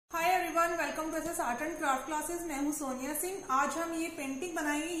Everyone, welcome to SS art and craft classes. मैं हूं सोनिया सिंह। आज हम ये पेंटिंग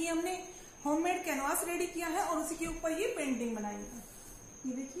बनाएंगे। ये हमने होममेड कैनवास रेडी किया है और उसी के ऊपर ये पेंटिंग बनाएंगे।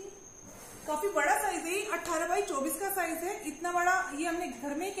 ये देखिए काफी बड़ा साइज है, 18 बाई 24 का साइज है। इतना बड़ा ये हमने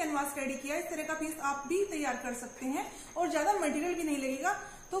घर में ही कैनवास रेडी किया है। इस तरह का पीस आप भी तैयार कर सकते हैं और ज्यादा मटेरियल भी नहीं लगेगा।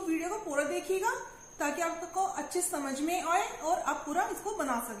 तो वीडियो को पूरा देखिएगा ताकि आपको अच्छे समझ में आए और आप पूरा इसको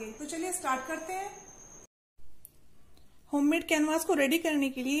बना सके। तो चलिए स्टार्ट करते हैं। होममेड कैनवास को रेडी करने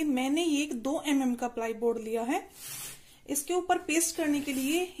के लिए मैंने ये 2 mm का प्लाईबोर्ड लिया है। इसके ऊपर पेस्ट करने के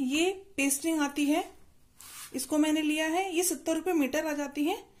लिए ये पेस्टिंग आती है, इसको मैंने लिया है। ये 70 रुपए मीटर आ जाती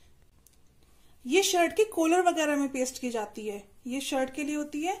है। ये शर्ट के कॉलर वगैरह में पेस्ट की जाती है, ये शर्ट के लिए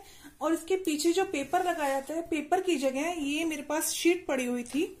होती है। और इसके पीछे जो पेपर लगाया जाता है, पेपर की जगह ये मेरे पास शीट पड़ी हुई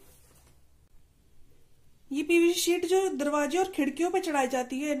थी। ये पीवीसी शीट जो दरवाजे और खिड़कियों पर चढ़ाई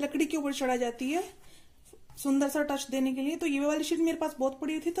जाती है, लकड़ी के ऊपर चढ़ाई जाती है सुंदर सा टच देने के लिए। तो ये वाली शीट मेरे पास बहुत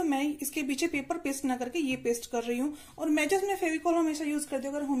पड़ी हुई थी, तो मैं इसके पीछे पेपर पेस्ट ना करके ये पेस्ट कर रही हूँ। और मैं जो इसमें फेविकॉल हमेशा यूज करती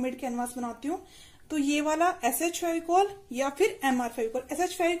हूँ अगर होममेड कैनवास बनाती हूँ, तो ये वाला SH फेविकॉल या फिर MR फेविकॉल।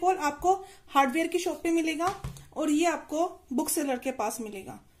 SH फेविकॉल आपको हार्डवेयर की शॉप पे मिलेगा और ये आपको बुक सेलर के पास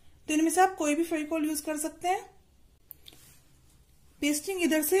मिलेगा। तो इनमें से आप कोई भी फेविकॉल यूज कर सकते हैं। पेस्टिंग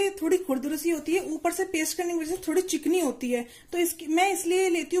इधर से थोड़ी खुरदुरी होती है, ऊपर से पेस्ट करने की वजह से थोड़ी चिकनी होती है। तो मैं इसलिए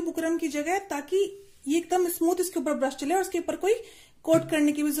लेती हूँ बुकरम की जगह, ताकि ये एकदम स्मूथ इसके ऊपर ब्रश चले और इसके ऊपर कोई कोट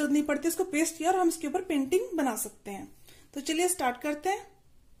करने की भी जरूरत नहीं पड़ती। इसको पेस्ट किया और हम इसके ऊपर पेंटिंग बना सकते हैं। तो चलिए स्टार्ट करते हैं।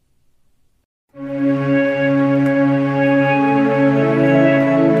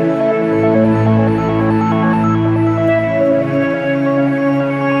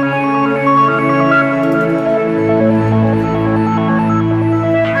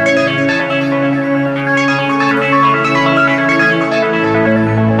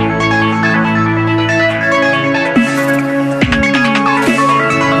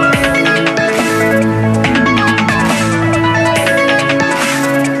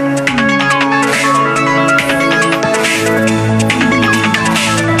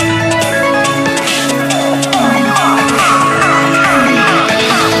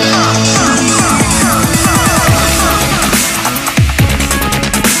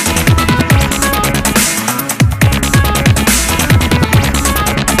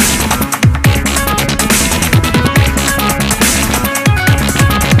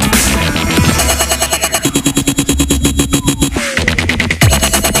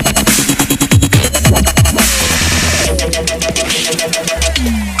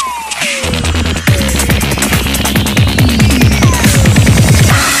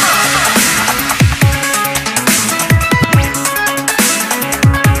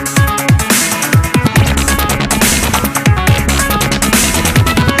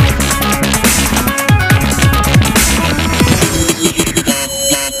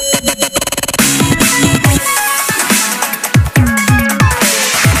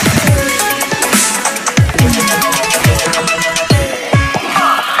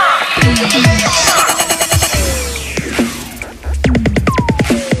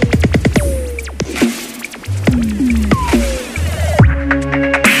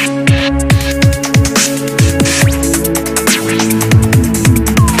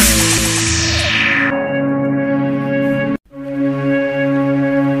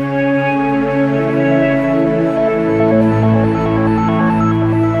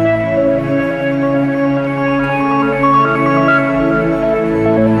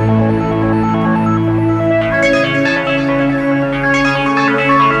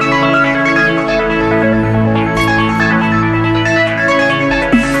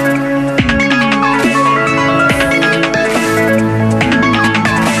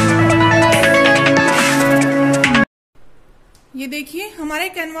 ये देखिए हमारे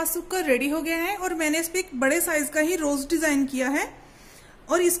कैनवास का रेडी हो गया है और मैंने इस पे एक बड़े साइज का ही रोज डिजाइन किया है।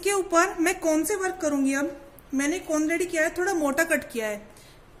 और इसके ऊपर मैं कौन से वर्क करूंगी, अब मैंने कौन रेडी किया है, थोड़ा मोटा कट किया है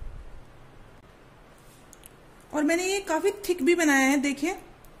और मैंने ये काफी थिक भी बनाया है। देखिए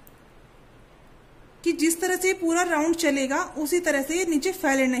कि जिस तरह से पूरा राउंड चलेगा उसी तरह से ये नीचे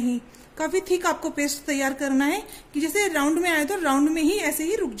फैले नहीं। काफी थिक आपको पेस्ट तैयार करना है कि जैसे राउंड में आए तो राउंड में ही ऐसे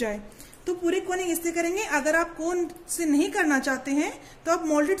ही रुक जाए। तो पूरी कोनिंग इससे करेंगे। अगर आप कोन से नहीं करना चाहते हैं तो आप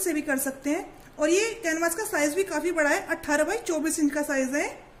मोल्डेड से भी कर सकते हैं। और ये कैनवास का साइज भी काफी बड़ा है, 18 बाई 24 इंच का साइज है।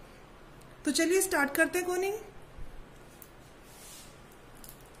 तो चलिए स्टार्ट करते हैं कोनिंग।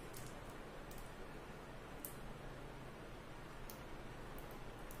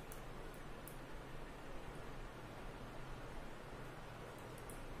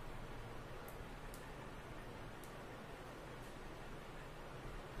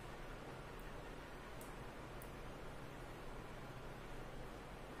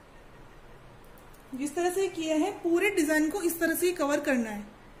 जिस तरह से किया है पूरे डिजाइन को इस तरह से कवर करना है।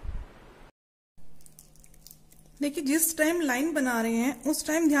 देखिए जिस टाइम लाइन बना रहे हैं उस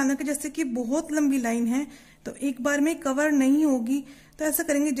टाइम ध्यान रखें, जैसे कि बहुत लंबी लाइन है तो एक बार में कवर नहीं होगी, तो ऐसा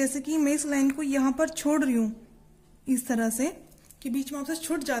करेंगे जैसे कि मैं इस लाइन को यहाँ पर छोड़ रही हूँ इस तरह से कि बीच में आपसे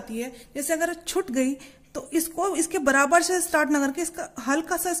छूट जाती है। जैसे अगर छूट गई तो इसको इसके बराबर से स्टार्ट ना करके इसका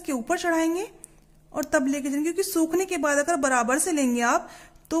हल्का सा इसके ऊपर चढ़ाएंगे और तब लेके जाएंगे, क्योंकि सूखने के बाद अगर बराबर से लेंगे आप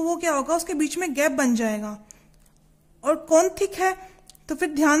तो वो क्या होगा, उसके बीच में गैप बन जाएगा। और कौन थिक है तो फिर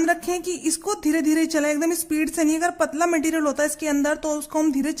ध्यान रखें कि इसको धीरे धीरे चलाएं, एकदम स्पीड से नहीं। अगर पतला मटेरियल होता है इसके अंदर तो उसको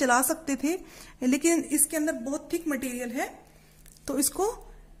हम धीरे चला सकते थे, लेकिन इसके अंदर बहुत थिक मटेरियल है तो इसको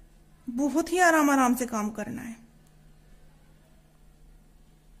बहुत ही आराम से काम करना है।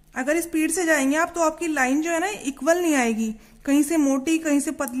 अगर स्पीड से जाएंगे आप तो आपकी लाइन जो है ना इक्वल नहीं आएगी, कहीं से मोटी कहीं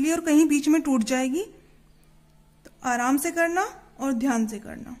से पतली और कहीं बीच में टूट जाएगी। तो आराम से करना और ध्यान से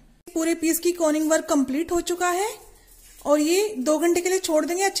करना। पूरे पीस की कोनिंग वर्क कंप्लीट हो चुका है और ये 2 घंटे के लिए छोड़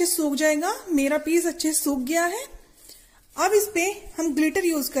देंगे, अच्छे से सूख जाएगा। मेरा पीस अच्छे से सूख गया है। अब इस पे हम ग्लिटर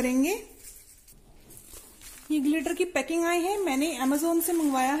यूज करेंगे। ये ग्लिटर की पैकिंग आई है, मैंने अमेज़न से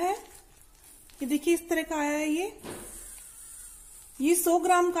मंगवाया है। ये देखिए इस तरह का आया है। ये 100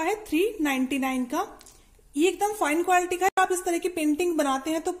 ग्राम का है, 399 का। ये एकदम फाइन क्वालिटी का है। आप इस तरह की पेंटिंग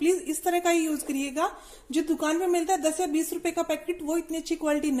बनाते हैं तो प्लीज इस तरह का ही यूज करिएगा। जो दुकान पे मिलता है 10 या 20 रुपए का पैकेट, वो इतनी अच्छी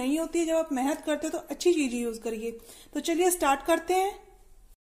क्वालिटी नहीं होती है। जब आप मेहनत करते हो तो अच्छी चीज यूज करिए। तो चलिए स्टार्ट करते हैं।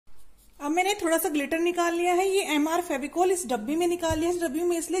 अब मैंने थोड़ा सा ग्लिटर निकाल लिया है। ये MR फेविकोल इस डब्बी में निकाल लिया है। इस डब्बी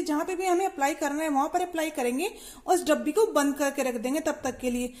में इसलिए जहां पे भी हमें अप्लाई करना है वहां पर अप्लाई करेंगे और इस डब्बी को बंद करके रख देंगे तब तक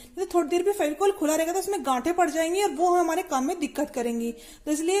के लिए। तो थोड़ी देर भी फेविकोल खुला रहेगा तो उसमें गांठें पड़ जाएंगी और वो हमारे काम में दिक्कत करेंगी।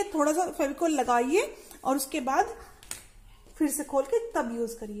 तो इसलिए थोड़ा सा फेविकोल लगाइए और उसके बाद फिर से खोल के तब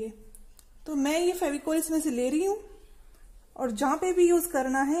यूज करिए। तो मैं ये फेविकोल इसमें से ले रही हूं और जहां पे भी यूज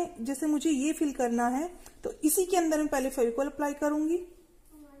करना है, जैसे मुझे ये फिल करना है तो इसी के अंदर मैं पहले फेविकोल अप्लाई करूंगी,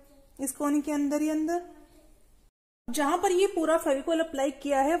 इस कोने के अंदर ही अंदर। जहां पर ये पूरा फेविकोल अप्लाई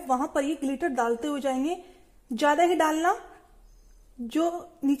किया है वहां पर ये ग्लिटर डालते हो जाएंगे। ज्यादा ही डालना,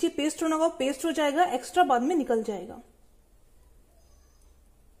 जो नीचे पेस्ट होना वो पेस्ट हो जाएगा, एक्स्ट्रा बाद में निकल जाएगा।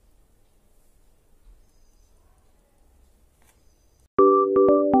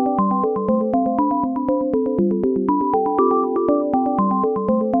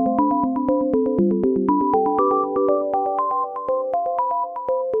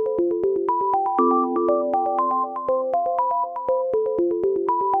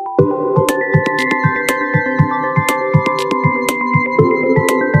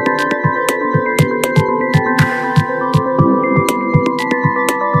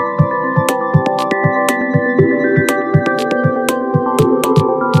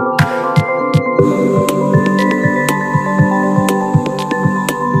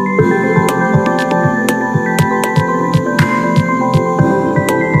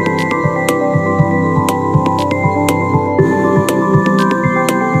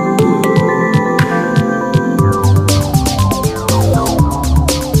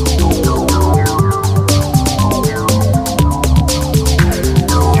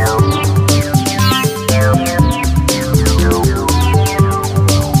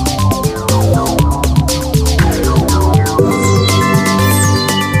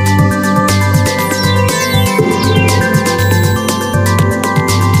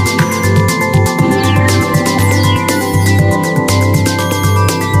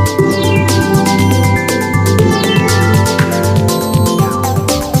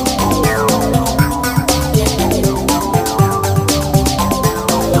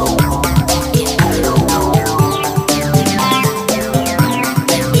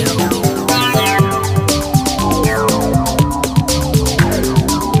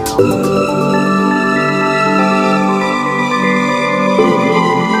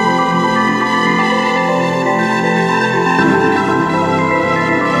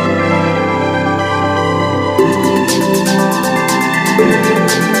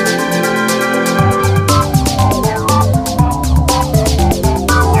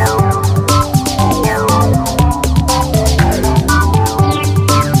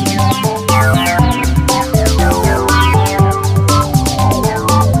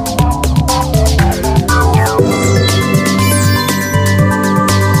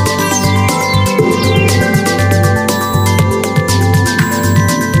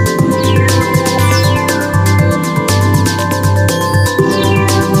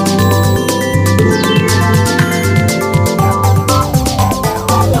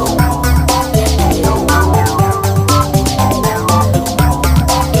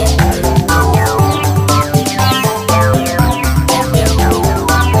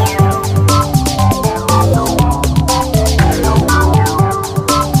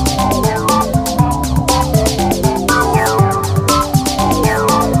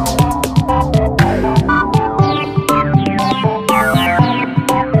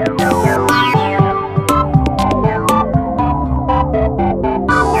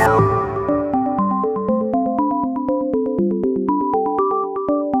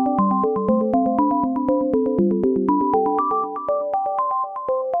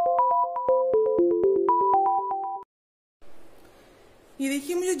 ये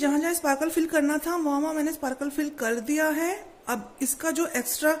देखिए मुझे जहां जहां स्पार्कल फिल करना था वहां मैंने स्पार्कल फिल कर दिया है। अब इसका जो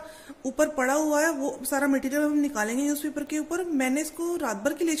एक्स्ट्रा ऊपर पड़ा हुआ है वो सारा मटेरियल हम निकालेंगे न्यूज़पेपर के ऊपर। मैंने इसको रात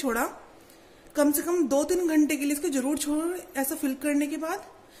भर के लिए छोड़ा, कम से कम 2-3 घंटे के लिए इसको जरूर छोड़ ऐसा फिल करने के बाद।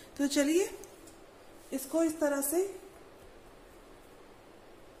 तो चलिए इसको इस तरह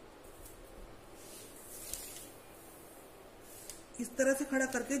से खड़ा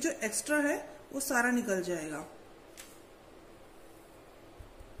करके जो एक्स्ट्रा है वो सारा निकल जाएगा।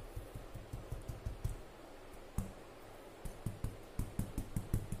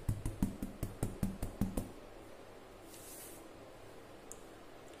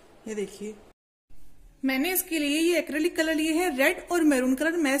 ये देखिए मैंने इसके लिए ये एक्रेलिक कलर लिए है रेड और मैरून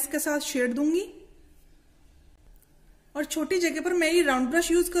कलर। मैं इसके साथ शेड दूंगी और छोटी जगह पर मैं ये राउंड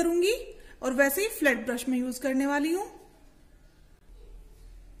ब्रश यूज करूंगी और वैसे ही फ्लैट ब्रश में यूज करने वाली हूं।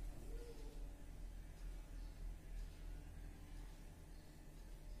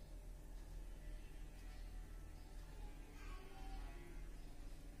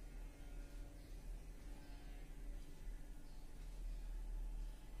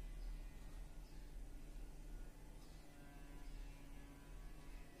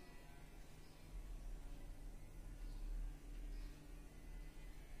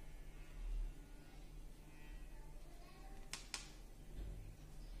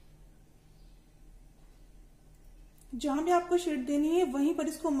 जहां भी आपको शेड देनी है वहीं पर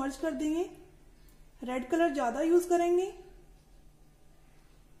इसको मर्ज कर देंगे। रेड कलर ज्यादा यूज करेंगे।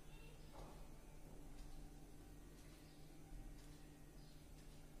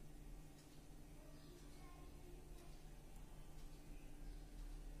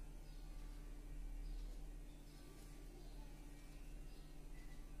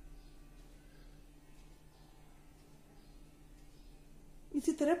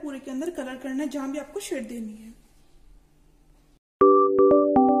 इसी तरह पूरे के अंदर कलर करना है जहां भी आपको शेड देनी है।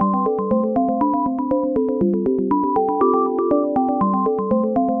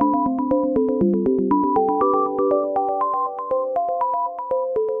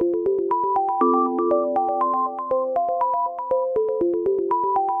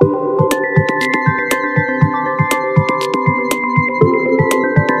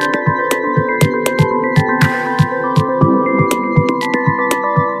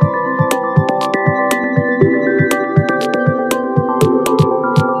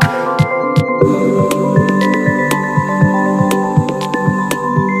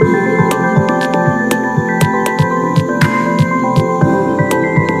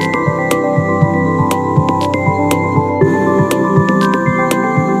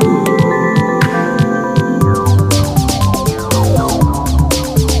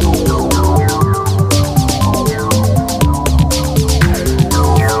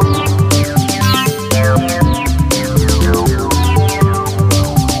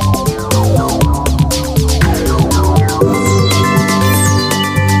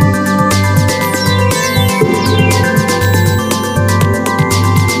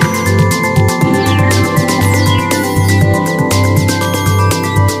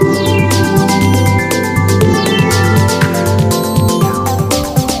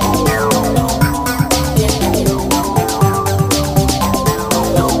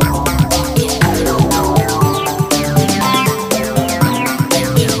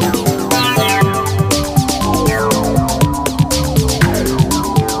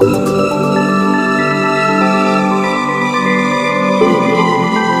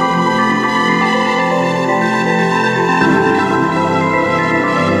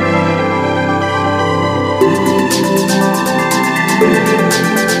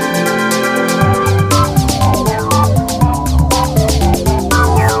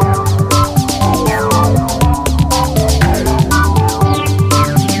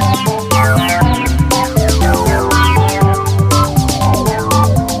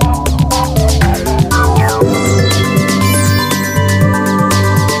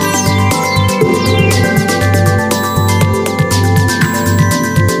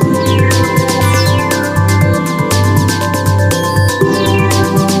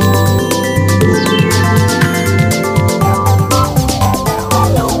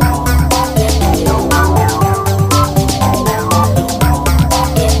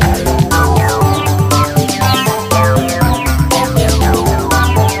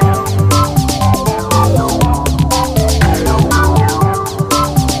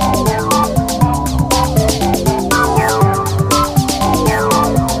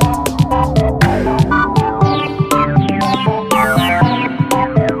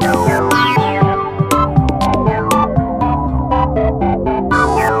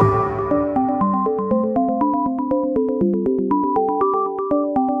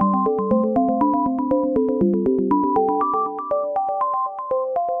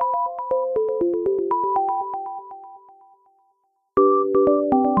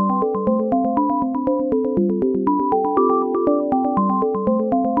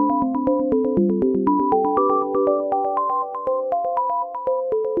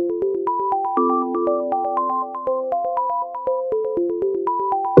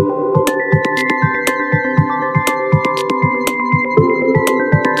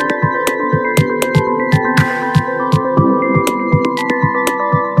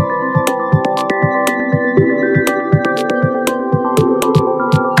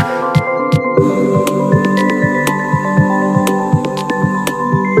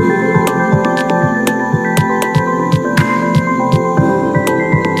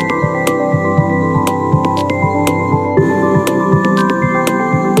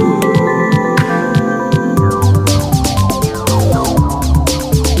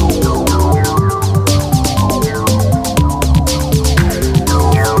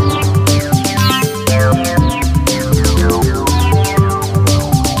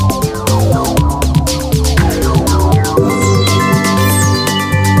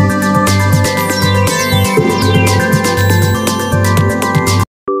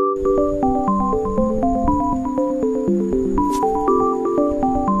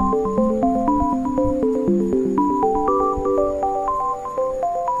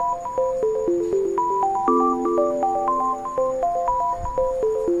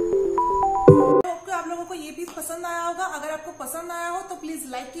 आया होगा। अगर आपको पसंद आया हो तो प्लीज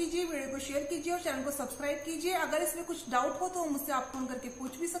लाइक कीजिए, वीडियो को शेयर कीजिए और चैनल को सब्सक्राइब कीजिए। अगर इसमें कुछ डाउट हो तो मुझसे आप फोन करके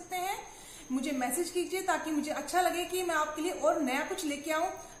पूछ भी सकते हैं, मुझे मैसेज कीजिए ताकि मुझे अच्छा लगे कि मैं आपके लिए और नया कुछ लेके आऊं।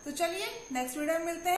 तो चलिए नेक्स्ट वीडियो में मिलते हैं।